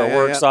 Right, yeah. So yeah,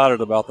 we're yeah.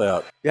 excited about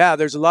that. Yeah,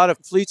 there's a lot of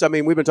fleets. I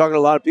mean, we've been talking to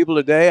a lot of people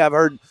today. I've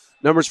heard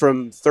numbers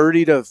from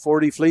 30 to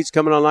 40 fleets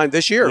coming online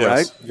this year, Yes.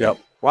 right? Yep.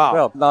 Wow.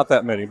 Well, not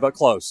that many, but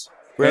close.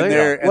 really?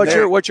 and What's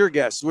they're- your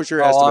guess? What's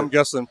your Oh, I'm estimate?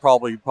 guessing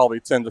probably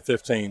 10 to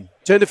 15.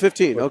 10 to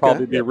 15. Would Okay.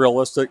 probably be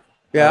realistic.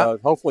 Yeah.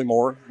 Hopefully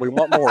more. We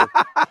want more,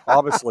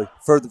 obviously.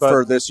 for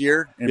But- this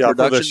year in Yeah, for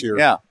production. this year.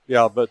 Yeah.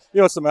 Yeah, but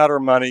it's a matter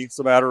of money. It's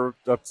a matter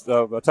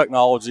of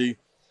technology,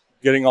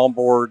 getting on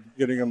board,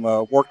 getting them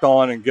worked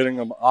on, and getting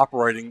them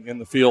operating in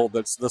the field.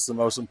 That's the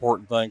most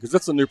important thing because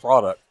it's a new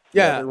product.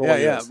 Yeah, it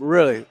really yeah. is.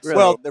 Really.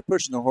 Well, they're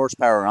pushing the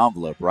horsepower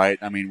envelope, right?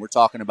 I mean, we're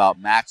talking about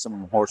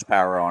maximum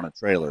horsepower on a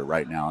trailer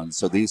right now, and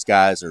so these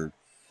guys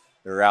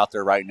they're out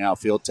there right now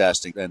field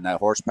testing, and that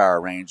horsepower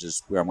range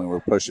is. I mean,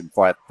 we're pushing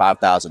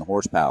 5,000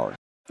 horsepower.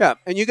 yeah.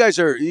 And you guys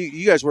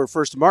were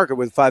first to market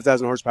with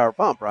 5,000 horsepower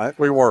pump, right?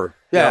 We were.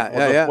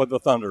 Yeah, with the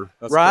Thunder.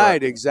 That's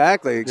Right, correct.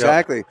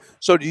 exactly.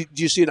 So do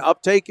you see an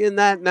uptake in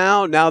that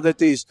now that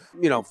these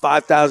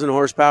 5,000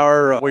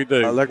 horsepower We do.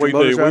 electric We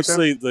motors do. are We out there?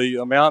 see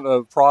the amount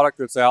of product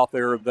that's out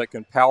there that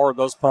can power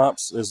those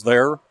pumps is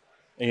there.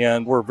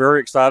 And we're very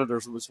excited.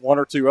 There's 1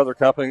 or 2 other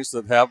companies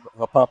that have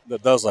a pump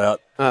that does that.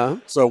 Uh-huh.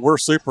 So we're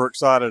super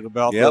excited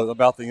about Yep.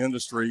 the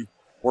industry.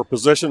 We're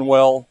positioned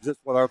well just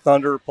with our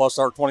Thunder plus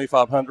our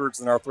 2500s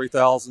and our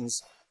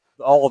 3000s.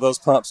 All of those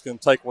pumps can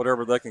take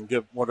whatever they can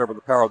give, whatever the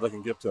power they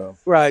can give to them.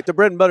 Right. The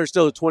bread and butter is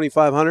still the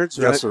 2500s,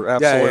 right? Yes, sir.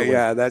 Absolutely.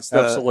 Yeah. That's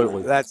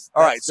Absolutely. That's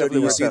All right. So do definitely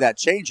you where see it's at. that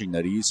changing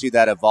though? Do you see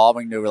that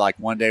evolving to like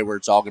one day where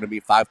it's all going to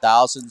be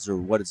 5,000s, or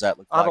what does that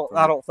look like?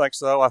 I don't think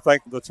so. I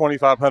think the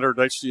 2500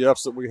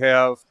 HDFs that we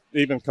have,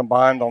 even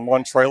combined on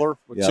one trailer,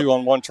 with Yep. 2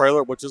 on one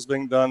trailer, which is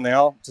being done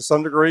now to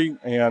some degree.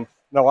 And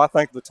no, I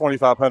think the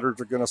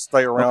 2500s are going to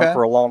stay around Okay.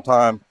 for a long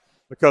time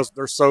because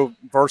they're so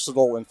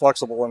versatile and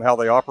flexible in how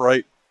they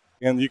operate.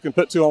 And you can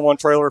put 2 on one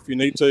trailer if you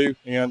need to.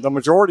 And the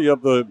majority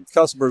of the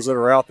customers that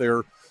are out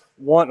there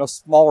want a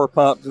smaller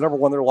pump. Number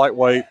one, they're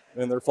lightweight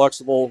and they're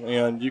flexible,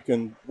 and you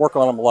can work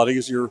on them a lot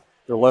easier.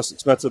 They're less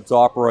expensive to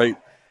operate.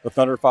 The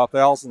Thunder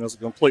 5000 is a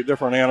complete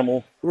different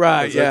animal.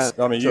 Right, yeah. It's-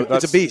 I mean, So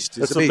it's a beast.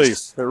 It's a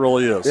beast. It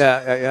really is. Yeah.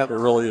 It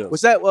really is.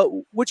 Was that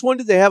which one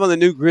did they have on the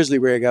new Grizzly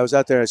rig? I was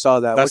out there. I saw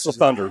that. That's the Which is-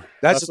 Thunder.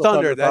 That's the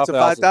Thunder. That's a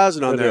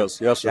 5,000 on It there.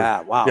 is. Yes, sir.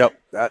 Yeah. Wow.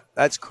 Yep.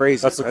 That's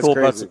crazy. That's a cool.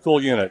 crazy. That's a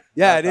cool unit.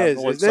 Yeah, it I'm is,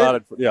 really isn't it?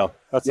 excited. Yeah,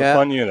 that's Yeah. a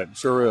fun unit. It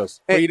sure is.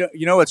 Well,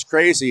 you know what's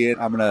crazy,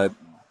 and I'm going to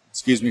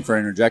excuse me for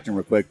interjecting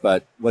real quick,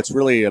 but what's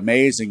really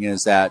amazing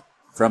is that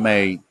from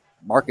a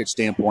market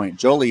standpoint,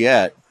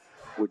 Joliet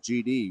with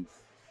GD,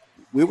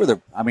 we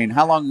were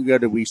how long ago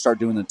did we start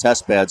doing the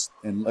test beds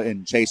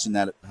and chasing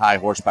that high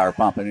horsepower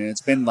pump? I mean,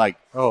 it's been like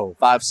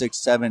 5, 6,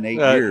 7, 8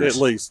 years.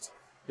 At least.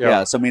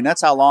 Yeah. So, I mean,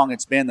 that's how long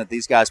it's been that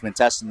these guys have been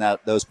testing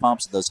those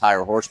pumps at those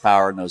higher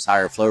horsepower and those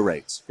higher flow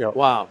rates. Yeah.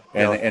 Wow.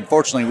 And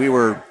fortunately,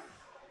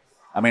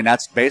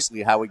 that's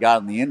basically how we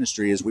got in the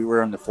industry is we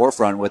were in the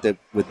forefront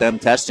with them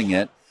testing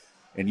it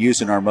and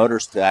using our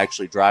motors to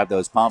actually drive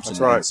those pumps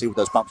and see what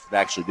those pumps would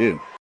actually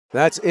do.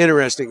 That's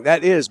interesting.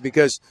 That is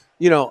because,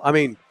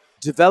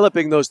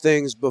 developing those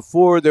things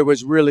before there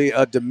was really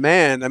a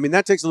demand,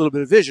 that takes a little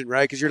bit of vision,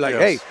 right? Because you're like,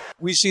 hey,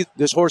 we see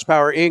this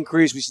horsepower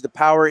increase. We see the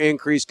power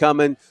increase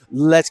coming.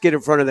 Let's get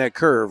in front of that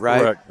curve,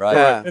 right? Correct. Right.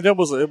 Yeah. And it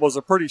was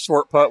a pretty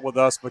short putt with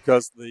us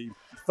because the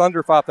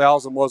Thunder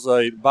 5000 was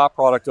a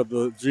byproduct of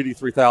the GD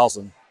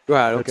 3000.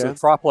 Right, okay. It's a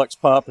triplex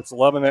pump. It's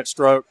 11-inch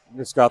stroke.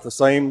 It's got the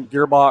same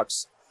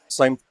gearbox,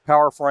 same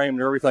power frame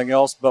and everything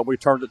else, but we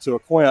turned it to a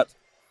quint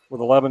with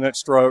 11-inch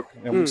stroke,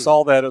 and we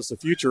saw that as the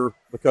future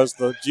because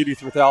the GD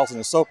 3000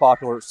 is so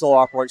popular. It still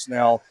operates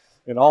now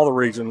in all the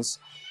regions.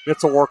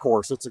 It's a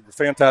workhorse. It's a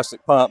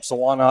fantastic pump, so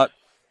why not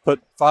put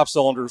 5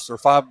 cylinders or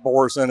 5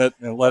 bores in it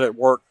and let it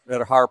work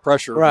at a higher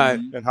pressure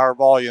and higher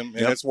volume,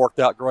 and it's worked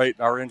out great.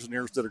 Our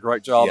engineers did a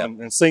great job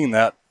in seeing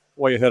that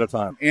way ahead of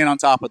time. And on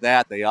top of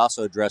that, they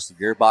also addressed the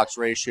gearbox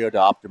ratio to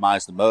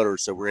optimize the motor,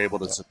 so we're able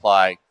to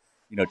supply,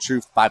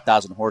 true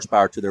 5,000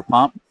 horsepower to their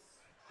pump,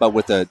 but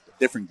with a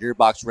different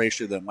gearbox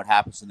ratio than what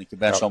happens in the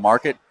conventional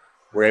market.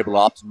 We're able to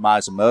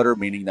optimize the motor,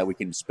 meaning that we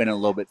can spin it a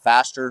little bit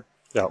faster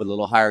with a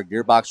little higher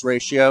gearbox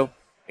ratio,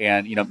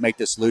 and make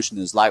the solution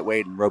as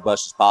lightweight and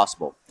robust as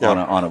possible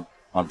on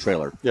a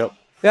trailer. Yep.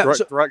 Yeah,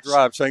 direct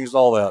drive changed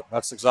all that.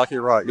 That's exactly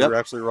right. You're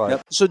absolutely right.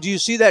 Yep. So do you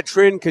see that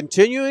trend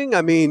continuing?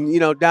 I mean,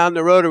 down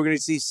the road, are we going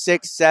to see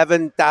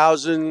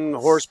 6,000-7,000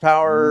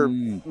 horsepower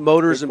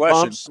motors and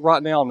pumps?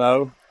 Right now,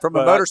 no. From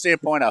a motor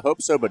standpoint, I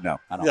hope so, but no,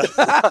 I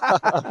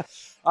don't.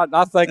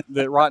 I think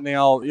that right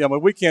now,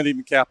 we can't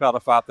even cap out a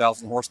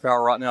 5,000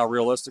 horsepower right now,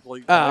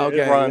 realistically.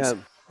 Okay.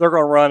 They're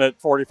going to run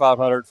at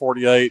 4,500,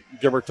 48,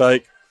 give or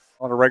take,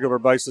 on a regular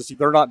basis.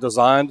 They're not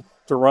designed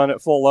to run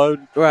at full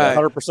load,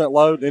 100%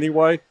 load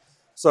anyway.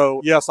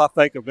 So, yes, I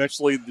think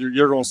eventually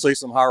you're going to see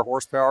some higher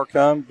horsepower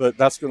come, but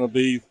that's going to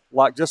be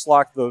just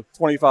like the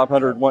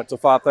 2,500 went to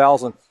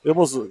 5,000. It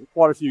was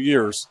quite a few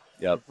years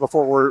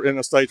before we're in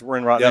the stage we're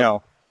in right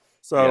now.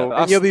 So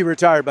and you'll be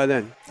retired by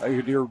then.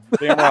 You're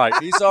damn right.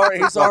 He's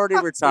already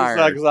retired.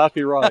 That's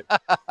exactly right.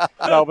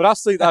 No, but I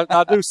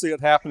do see it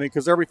happening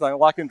because everything,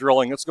 like in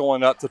drilling, it's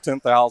going up to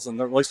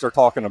 10,000. At least they're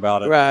talking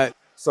about it. Right.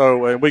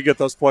 So and we get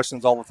those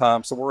questions all the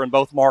time. So we're in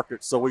both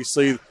markets. So we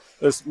see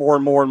this more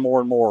and more and more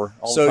and more.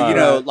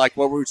 So, like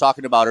what we were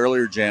talking about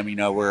earlier, Jim,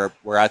 where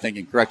I think,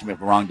 and correct me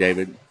if I'm wrong,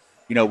 David,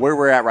 where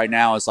we're at right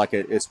now is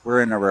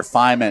we're in a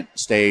refinement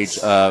stage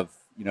of,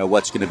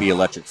 what's going to be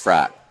electric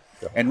frac.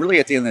 Yeah. And really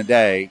at the end of the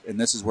day, and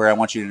this is where I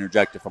want you to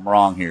interject if I'm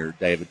wrong here,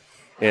 David,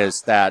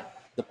 is that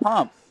the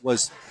pump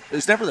was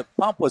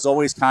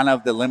always kind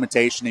of the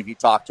limitation if you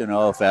talk to an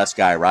OFS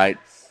guy, right?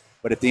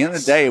 But at the end of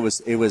the day,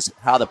 it was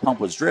how the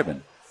pump was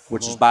driven,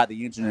 which is by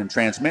the engine and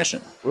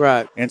transmission.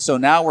 Right. And so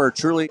now we're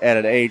truly at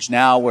an age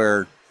now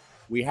where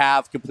we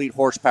have complete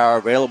horsepower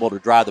available to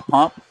drive the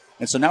pump.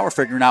 And so now we're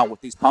figuring out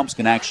what these pumps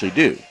can actually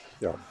do.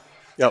 Yeah.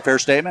 Yep. Fair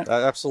statement?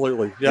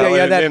 Absolutely.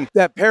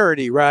 That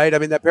parity, right? I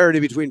mean, that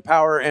parity between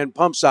power and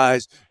pump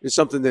size is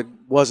something that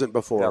wasn't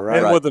before,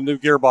 right? And with the new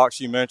gearbox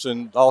you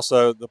mentioned,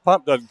 also, the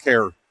pump doesn't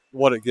care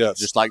what it gets.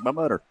 Just like my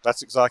motor.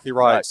 That's exactly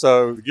right.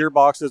 So the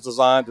gearbox is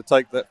designed to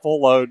take that full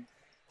load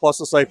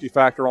plus a safety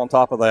factor on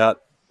top of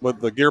that.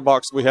 With the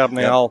gearbox we have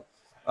now,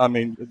 I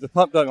mean, the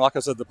pump doesn't, like I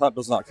said, the pump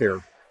does not care.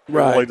 It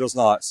really does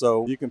not.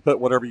 So you can put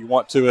whatever you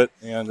want to it,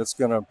 and it's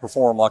going to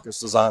perform like it's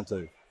designed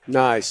to.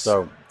 Nice.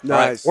 So,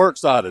 nice. We're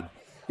excited.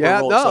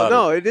 Yeah,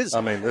 no, it is.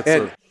 I mean,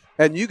 it's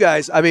and you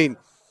guys, I mean,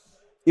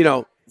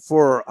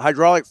 for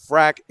hydraulic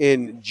frac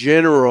in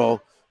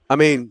general, I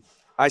mean,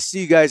 I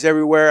see you guys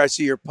everywhere. I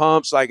see your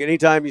pumps. Like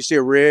anytime you see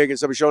a rig and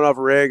somebody showing off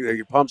a rig,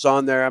 your pump's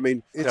on there. I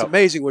mean, it's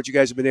amazing what you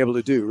guys have been able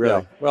to do,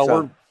 really. Yeah.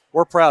 Well,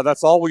 we're proud.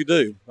 That's all we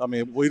do. I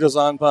mean, we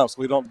design pumps.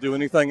 We don't do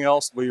anything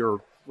else. We're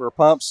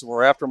pumps.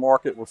 We're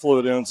aftermarket. We're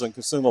fluid ends and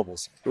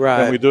consumables.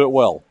 Right. And we do it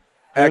well.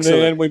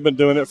 Excellent. And we've been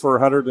doing it for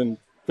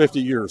 150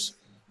 years.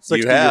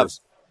 60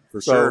 years.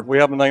 For sure. We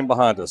have a name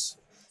behind us.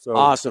 So,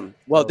 awesome.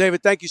 Well,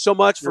 David, thank you so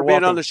much for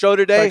being on the show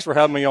today. Thanks for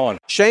having me on.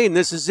 Shane,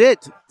 this is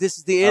it. This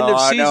is the end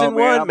of season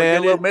one, man.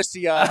 I'm a little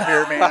misty out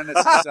here, man. This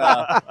is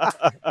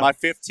my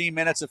 15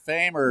 minutes of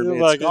fame, or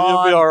it's gone.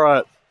 You'll be all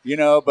right.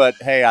 But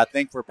hey, I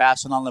think we're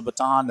passing on the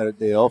baton.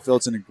 The oil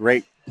field's in a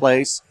great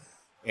place.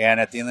 And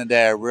at the end of the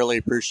day, I really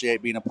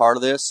appreciate being a part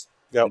of this.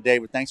 Yep. And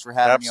David, thanks for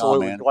having me on,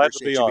 man. Glad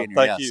appreciate to be on. Being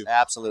Thank here. you.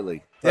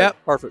 Absolutely. Yep.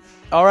 Perfect.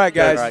 All right,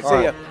 guys.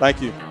 See ya.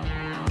 Thank you.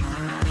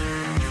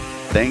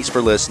 Thanks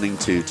for listening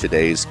to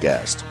today's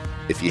guest.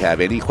 If you have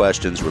any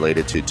questions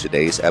related to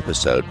today's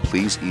episode,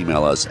 please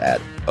email us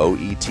at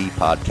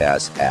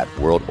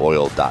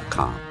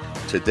oetpodcast@worldoil.com.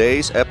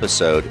 Today's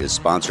episode is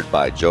sponsored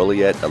by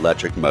Joliet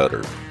Electric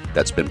Motor,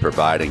 that's been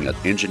providing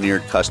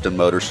engineered custom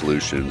motor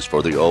solutions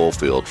for the oil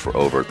field for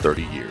over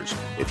 30 years.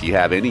 If you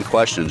have any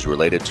questions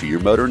related to your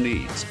motor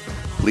needs,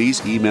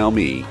 please email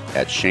me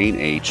at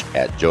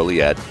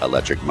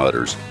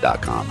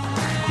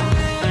shaneh@jolietelectricmotors.com.